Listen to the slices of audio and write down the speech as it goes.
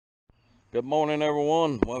Good morning,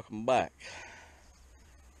 everyone. Welcome back.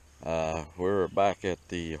 We're back at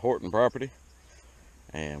the Horton property,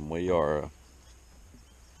 and we are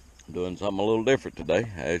doing something a little different today,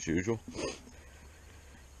 as usual.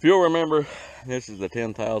 If you'll remember, this is the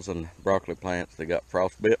 10,000 broccoli plants that got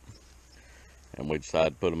frostbit, and we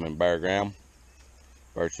decided to put them in bare ground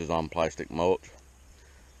versus on plastic mulch.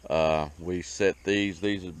 We set these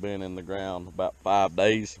have been in the ground about 5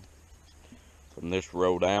 days from this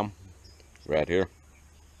row down, right here,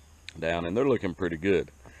 down, and they're looking pretty good.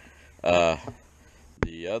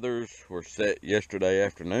 The others were set yesterday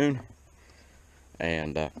afternoon,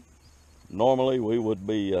 and normally we would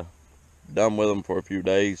be done with them for a few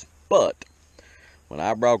days, but when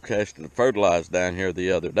I broadcasted the fertilizer down here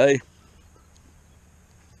the other day,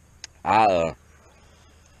 I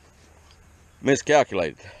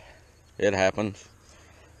miscalculated. It happens.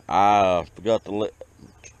 I forgot to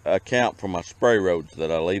account for my spray roads that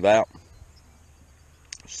I leave out.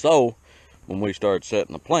 So when we started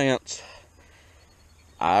setting the plants,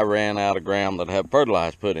 I ran out of ground that had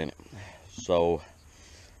fertilizer put in it. So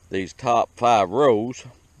these top 5 rows,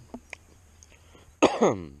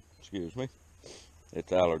 excuse me,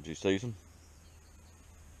 it's allergy season.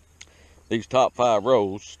 These top 5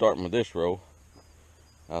 rows, starting with this row,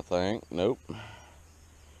 I think, nope.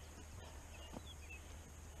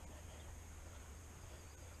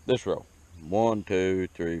 This row, 1, 2,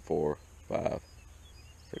 3, 4, 5,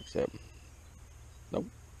 6, 7. Nope.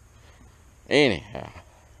 Anyhow,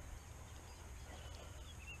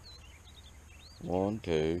 1,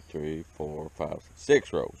 2, 3, 4, 5,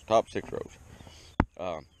 6 rows, top 6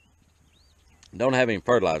 rows. Don't have any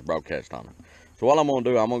fertilizer broadcast on them. So what I'm going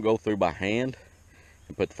to do, I'm going to go through by hand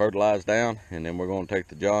and put the fertilizer down, and then we're going to take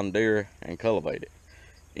the John Deere and cultivate it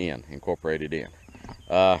in, incorporate it in.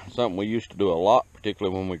 Something we used to do a lot,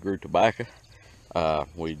 particularly when we grew tobacco.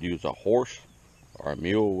 We'd use a horse or a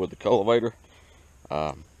mule with the cultivator.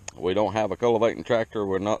 We don't have a cultivating tractor.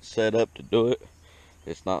 We're not set up to do it.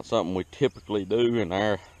 It's not something we typically do in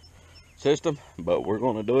our system, but we're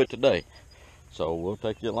going to do it today. So we'll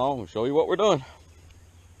take you along and show you what we're doing.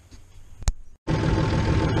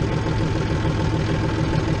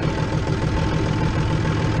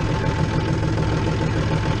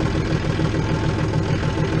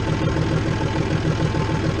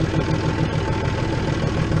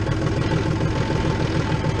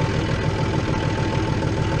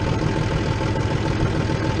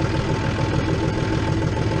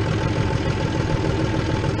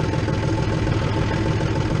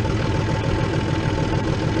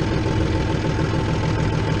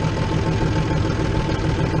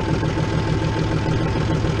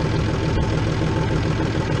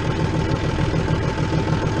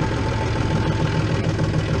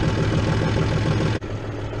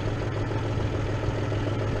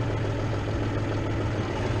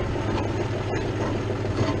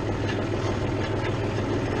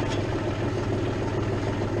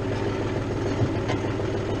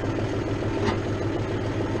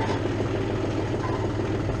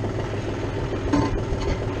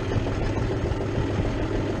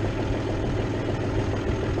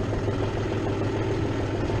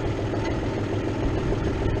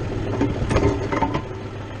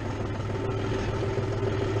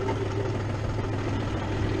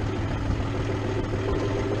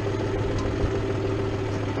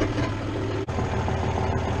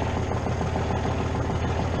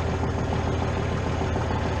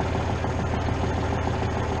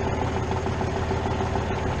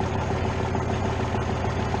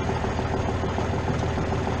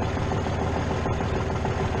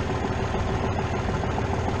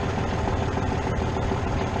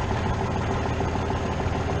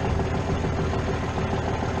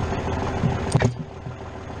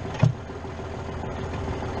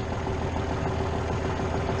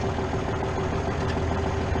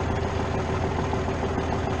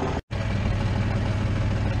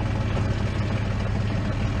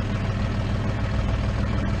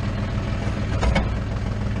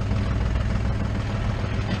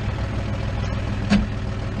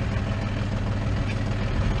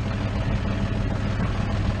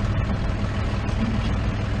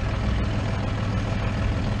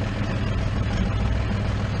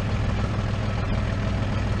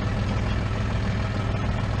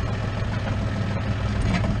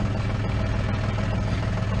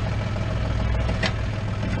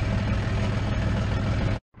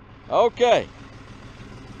 Okay,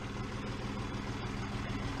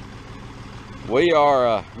 we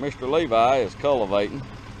are, Mr. Levi is cultivating,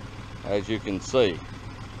 as you can see.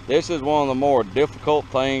 This is one of the more difficult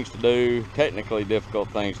things to do, technically difficult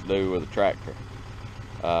things to do with a tractor.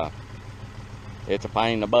 It's a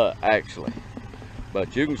pain in the butt, actually.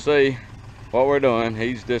 But you can see what we're doing.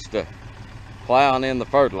 He's just plowing in the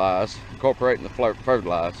fertilizer, incorporating the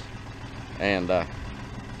fertilizer, and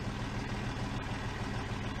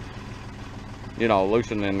you know,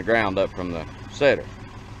 loosening the ground up from the setter.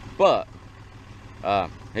 But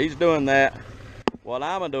he's doing that. What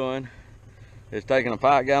I'm doing is taking a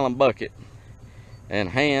 5-gallon bucket and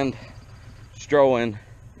hand strowing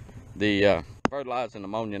the fertilizer and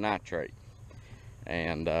ammonium nitrate.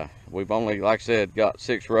 And we've only, like I said, got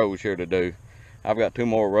 6 rows here to do. I've got 2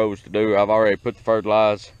 more rows to do. I've already put the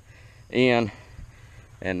fertilizer in,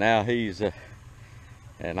 and now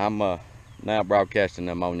and I'm now broadcasting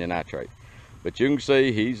the ammonium nitrate. But you can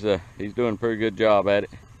see he's doing a pretty good job at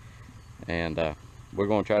it, and we're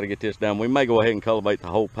going to try to get this done. We may go ahead and cultivate the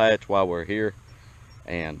whole patch while we're here,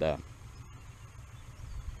 and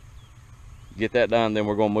get that done. Then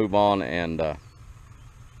we're going to move on and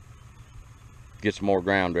get some more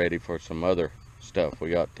ground ready for some other stuff. We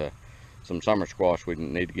got some summer squash we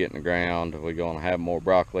need to get in the ground. We're going to have more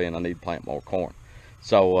broccoli, and I need to plant more corn.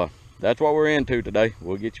 So that's what we're into today.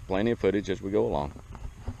 We'll get you plenty of footage as we go along.